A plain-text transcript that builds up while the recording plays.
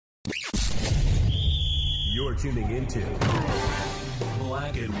You're tuning into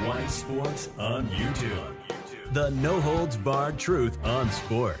Black and White Sports on YouTube. The no-holds-barred truth on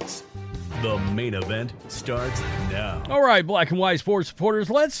sports. The main event starts now. All right, Black and White Sports supporters,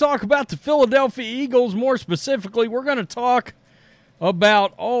 let's talk about the Philadelphia Eagles. More specifically, we're going to talk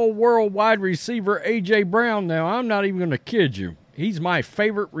about all-world wide receiver A.J. Brown. Now, I'm not even going to kid you. He's my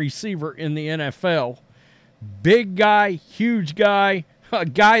favorite receiver in the NFL. Big guy, huge guy, a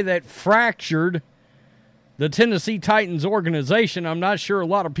guy that fractured the Tennessee Titans organization. I'm not sure a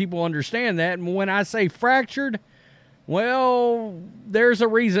lot of people understand that. And when I say fractured, well, there's a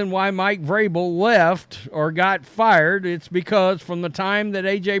reason why Mike Vrabel left or got fired. It's because from the time that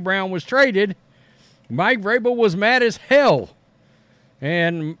A.J. Brown was traded, Mike Vrabel was mad as hell.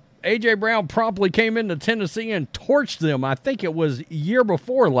 And A.J. Brown promptly came into Tennessee and torched them. I think it was year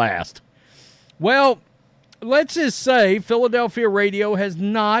before last. Well, let's just say Philadelphia radio has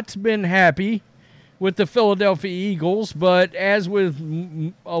not been happy with the Philadelphia Eagles, but as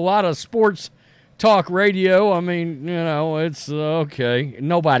with a lot of sports talk radio, I mean, you know, it's okay.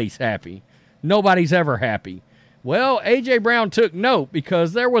 Nobody's happy. Nobody's ever happy. Well, A.J. Brown took note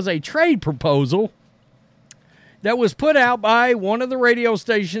because there was a trade proposal that was put out by one of the radio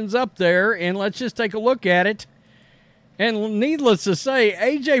stations up there, and let's just take a look at it. And needless to say,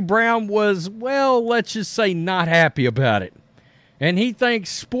 A.J. Brown was, well, let's just say not happy about it. And he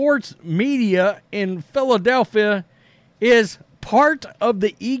thinks sports media in Philadelphia is part of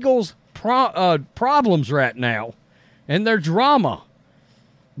the Eagles' problems right now and their drama.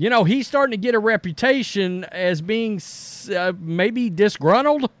 You know, he's starting to get a reputation as being maybe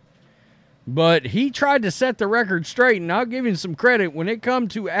disgruntled, but he tried to set the record straight, and I'll give him some credit. When it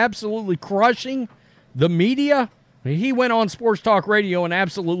comes to absolutely crushing the media, he went on sports talk radio and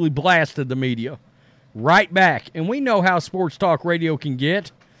absolutely blasted the media right back. And we know how sports talk radio can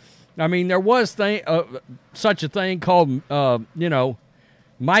get. I mean, there was such a thing called,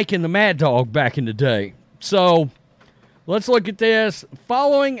 Mike and the Mad Dog back in the day. So let's look at this.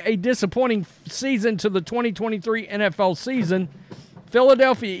 Following a disappointing season to the 2023 NFL season,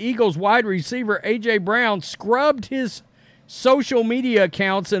 Philadelphia Eagles wide receiver A.J. Brown scrubbed his social media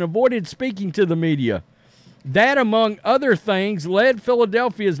accounts and avoided speaking to the media. That, among other things, led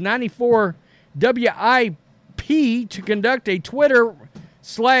Philadelphia's 94 WIP to conduct a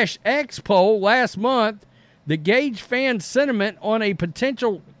Twitter/X poll last month that gauged fan sentiment on a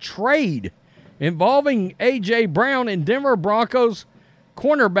potential trade involving A.J. Brown and Denver Broncos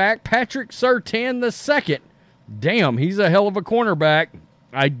cornerback Patrick Surtain II. Damn, he's a hell of a cornerback.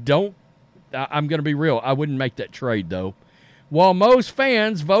 I'm going to be real. I wouldn't make that trade, though. While most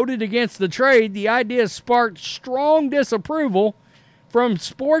fans voted against the trade, the idea sparked strong disapproval from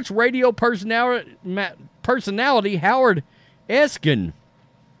sports radio personality Howard Eskin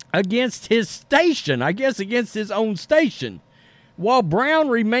against his station, against his own station. While Brown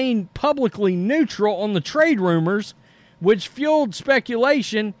remained publicly neutral on the trade rumors, which fueled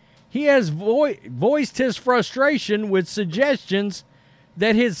speculation, he has voiced his frustration with suggestions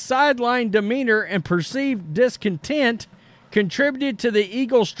that his sideline demeanor and perceived discontent contributed to the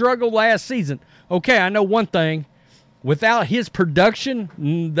Eagles' struggle last season. Okay, I know one thing. Without his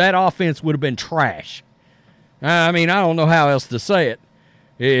production, that offense would have been trash. I mean, I don't know how else to say it.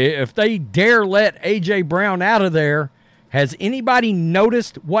 If they dare let A.J. Brown out of there, has anybody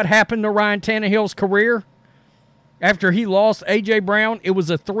noticed what happened to Ryan Tannehill's career? After he lost A.J. Brown, it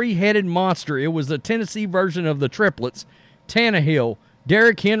was a three-headed monster. It was the Tennessee version of the triplets. Tannehill,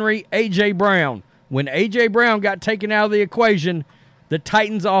 Derrick Henry, A.J. Brown. When A.J. Brown got taken out of the equation, the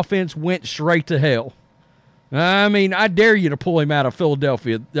Titans' offense went straight to hell. I mean, I dare you to pull him out of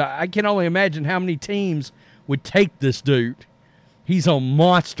Philadelphia. I can only imagine how many teams would take this dude. He's a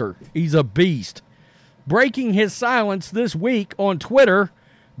monster. He's a beast. Breaking his silence this week on Twitter,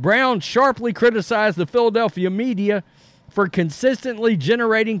 Brown sharply criticized the Philadelphia media for consistently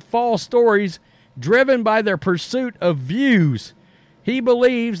generating false stories driven by their pursuit of views. He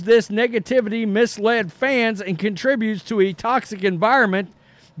believes this negativity misled fans and contributes to a toxic environment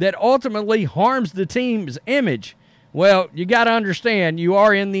that ultimately harms the team's image. Well, you got to understand, you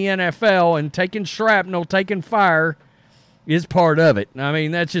are in the NFL, and taking shrapnel, taking fire is part of it. I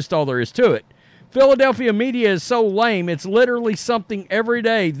mean, that's just all there is to it. Philadelphia media is so lame, it's literally something every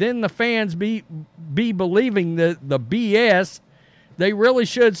day. Then the fans be believing the BS. They really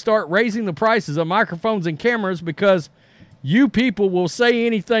should start raising the prices of microphones and cameras because you people will say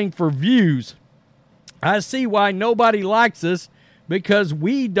anything for views. I see why nobody likes us, because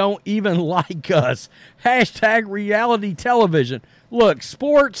we don't even like us. Hashtag reality television. Look,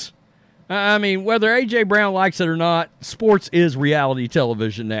 sports, I mean, whether A.J. Brown likes it or not, sports is reality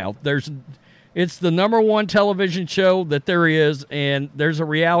television now. It's the #1 television show that there is, and there's a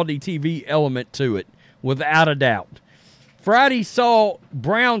reality TV element to it, without a doubt. Friday saw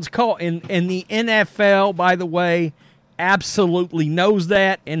Brown's call, and the NFL, by the way, absolutely knows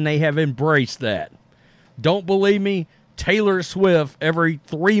that, and they have embraced that. Don't believe me? Taylor Swift every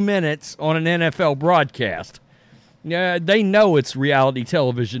 3 minutes on an NFL broadcast. They know it's reality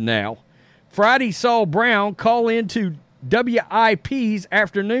television now. Friday saw Brown call into WIP's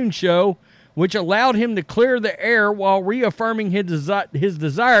afternoon show, which allowed him to clear the air while reaffirming his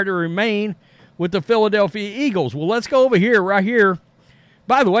desire to remain with the Philadelphia Eagles. Well, let's go over here, right here.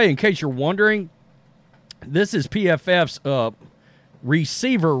 By the way, in case you're wondering, this is PFF's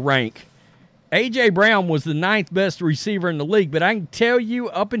receiver rank. A.J. Brown was the 9th best receiver in the league, but I can tell you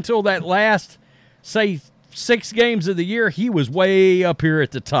up until that last, say, 6 games of the year, he was way up here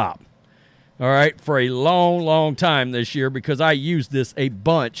at the top. All right, for a long, long time this year because I used this a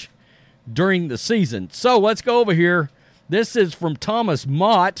bunch during the season. So let's go over here. This is from Thomas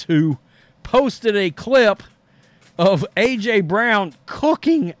Mott, who posted a clip of A.J. Brown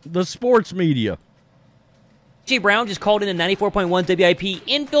cooking the sports media. A.J. Brown just called in a 94.1 WIP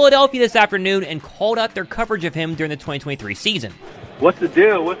in Philadelphia this afternoon and called out their coverage of him during the 2023 season. What's the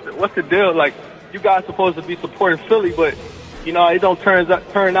deal? What's the deal? Like, you guys supposed to be supporting Philly, but you know, it don't turn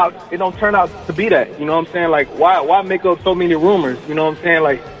out to be that. You know what I'm saying? Like, why make up so many rumors? You know what I'm saying?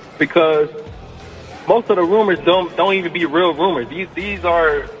 Like, because most of the rumors don't even be real rumors. These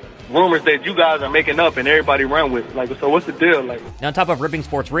are rumors that you guys are making up and everybody run with. Like, so what's the deal? Like, Now, on top of ripping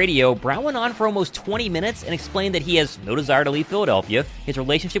sports radio, Brown went on for almost 20 minutes and explained that he has no desire to leave Philadelphia. His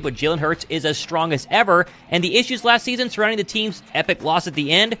relationship with Jalen Hurts is as strong as ever, and the issues last season surrounding the team's epic loss at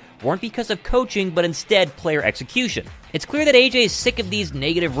the end weren't because of coaching, but instead player execution. It's clear that AJ is sick of these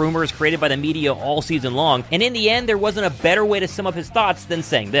negative rumors created by the media all season long, and in the end, there wasn't a better way to sum up his thoughts than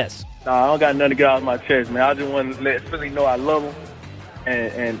saying this. Nah, I don't got nothing to get out of my chest, man. I just want to let Philly know I love them.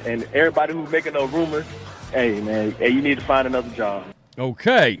 And everybody who's making those rumors, hey, man, you need to find another job.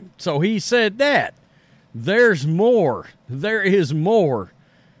 Okay, so he said that. There's more. There is more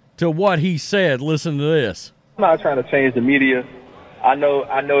to what he said. Listen to this. I'm not trying to change the media. I know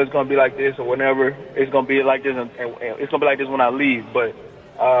it's going to be like this or whenever. It's going to be like this, and it's going to be like this when I leave. But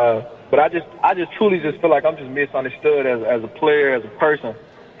I just truly just feel like I'm just misunderstood as a player, as a person.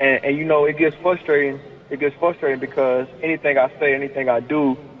 And you know, it gets frustrating. It gets frustrating because anything I say, anything I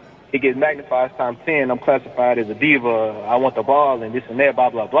do, it gets magnified times 10. I'm classified as a diva. I want the ball and this and that, blah,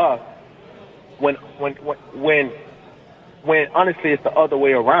 blah, blah. When honestly it's the other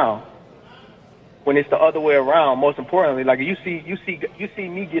way around. When it's the other way around, most importantly, like you see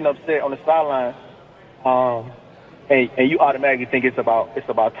me getting upset on the sideline, and you automatically think it's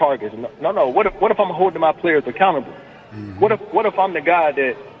about targets. No. What if I'm holding my players accountable? Mm-hmm. What if I'm the guy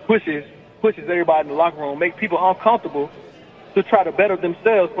that pushes everybody in the locker room, make people uncomfortable to try to better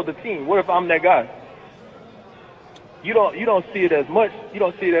themselves for the team? What if I'm that guy? You don't see it as much. You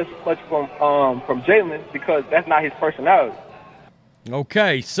don't see it as much from Jalen because that's not his personality.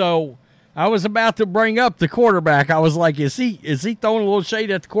 Okay, so I was about to bring up the quarterback. I was like, is he throwing a little shade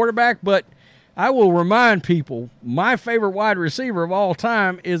at the quarterback? But I will remind people, my favorite wide receiver of all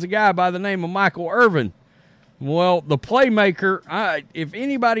time is a guy by the name of Michael Irvin. Well, the playmaker, if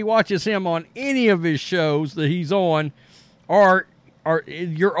anybody watches him on any of his shows that he's on, or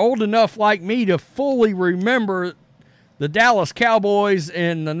you're old enough like me to fully remember the Dallas Cowboys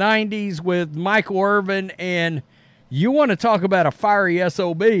in the 90s with Michael Irvin, and you want to talk about a fiery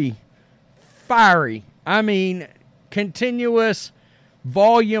SOB, fiery. I mean, continuous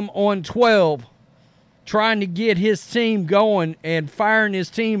volume on 12, trying to get his team going and firing his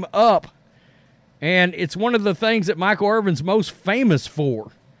team up. And it's one of the things that Michael Irvin's most famous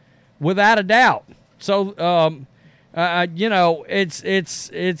for, without a doubt. So, you know,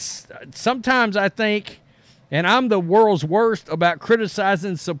 it's sometimes I think, and I'm the world's worst about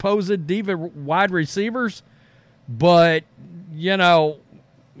criticizing supposed diva wide receivers, but, you know,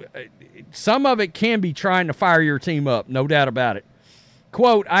 some of it can be trying to fire your team up, no doubt about it.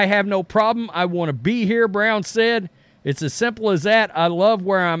 Quote, "I have no problem. I want to be here," Brown said. "It's as simple as that. I love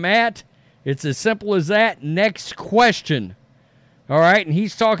where I'm at. It's as simple as that. Next question." All right, and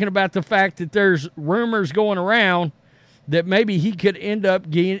he's talking about the fact that there's rumors going around that maybe he could end up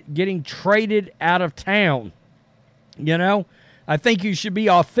getting traded out of town. You know, I think you should be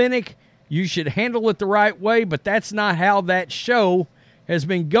authentic. You should handle it the right way, but that's not how that show has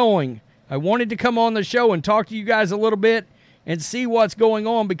been going. I wanted to come on the show and talk to you guys a little bit and see what's going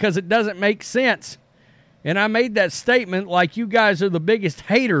on because it doesn't make sense. And I made that statement like you guys are the biggest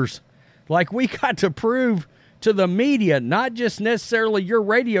haters. Like we got to prove to the media, not just necessarily your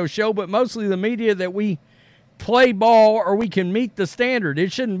radio show, but mostly the media that we play ball or we can meet the standard.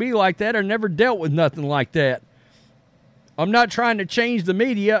 It shouldn't be like that. I never dealt with nothing like that. I'm not trying to change the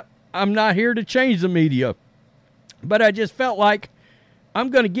media. I'm not here to change the media. But I just felt like I'm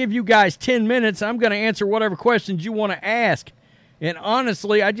going to give you guys 10 minutes. I'm going to answer whatever questions you want to ask. And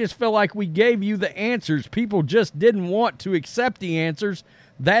honestly, I just feel like we gave you the answers. People just didn't want to accept the answers.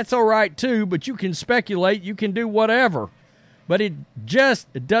 That's all right, too, but you can speculate. You can do whatever. But it just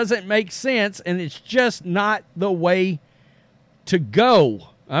doesn't make sense, and it's just not the way to go.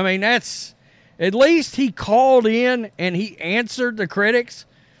 I mean, that's... At least he called in and he answered the critics,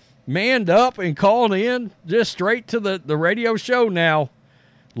 manned up and called in just straight to the radio show. Now,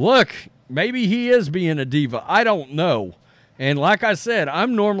 look, maybe he is being a diva. I don't know. And like I said,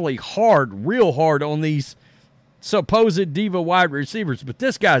 I'm normally hard, real hard on these supposed diva wide receivers, but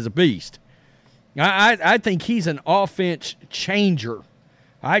this guy's a beast. I think he's an offense changer.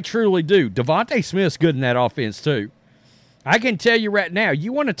 I truly do. Devontae Smith's good in that offense too. I can tell you right now,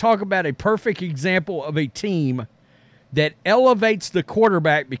 you want to talk about a perfect example of a team that elevates the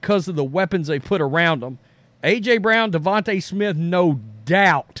quarterback because of the weapons they put around them. A.J. Brown, Devontae Smith, no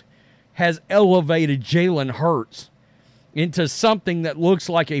doubt, has elevated Jalen Hurts into something that looks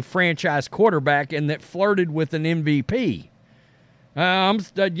like a franchise quarterback and that flirted with an MVP.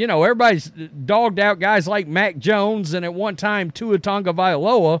 Everybody's dogged out guys like Mac Jones and at one time Tua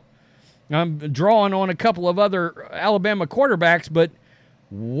Tagovailoa. I'm drawing on a couple of other Alabama quarterbacks, but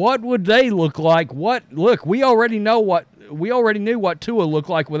what would they look like? We already knew what Tua looked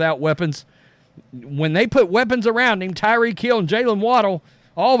like without weapons. When they put weapons around him, Tyreek Hill and Jalen Waddle,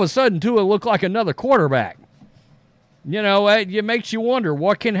 all of a sudden Tua looked like another quarterback. You know, it makes you wonder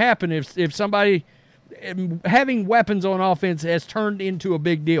what can happen if somebody having weapons on offense has turned into a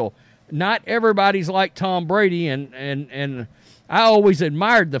big deal. Not everybody's like Tom Brady, and I always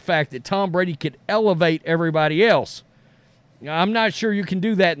admired the fact that Tom Brady could elevate everybody else. I'm not sure you can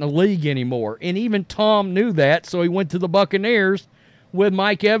do that in the league anymore. And even Tom knew that, so he went to the Buccaneers with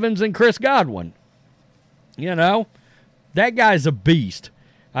Mike Evans and Chris Godwin. You know, that guy's a beast.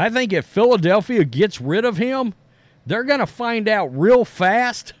 I think if Philadelphia gets rid of him, they're going to find out real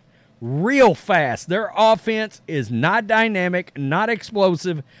fast. Their offense is not dynamic, not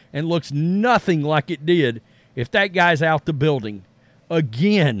explosive, and looks nothing like it did if that guy's out the building.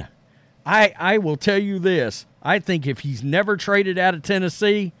 Again, I will tell you this. I think if he's never traded out of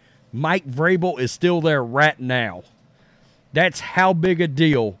Tennessee, Mike Vrabel is still there right now. That's how big a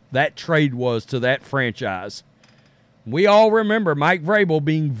deal that trade was to that franchise. We all remember Mike Vrabel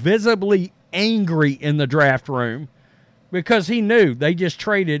being visibly angry in the draft room because he knew they just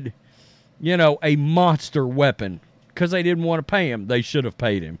traded, a monster weapon because they didn't want to pay him. They should have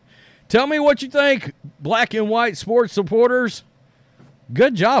paid him. Tell me what you think, black and white sports supporters.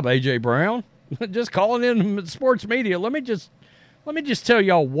 Good job, A.J. Brown. Just calling in sports media. Let me just tell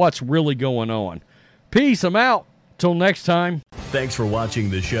y'all what's really going on. Peace. I'm out. Till next time. Thanks for watching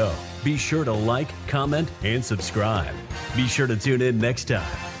the show. Be sure to like, comment, and subscribe. Be sure to tune in next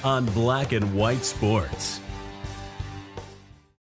time on Black and White Sports.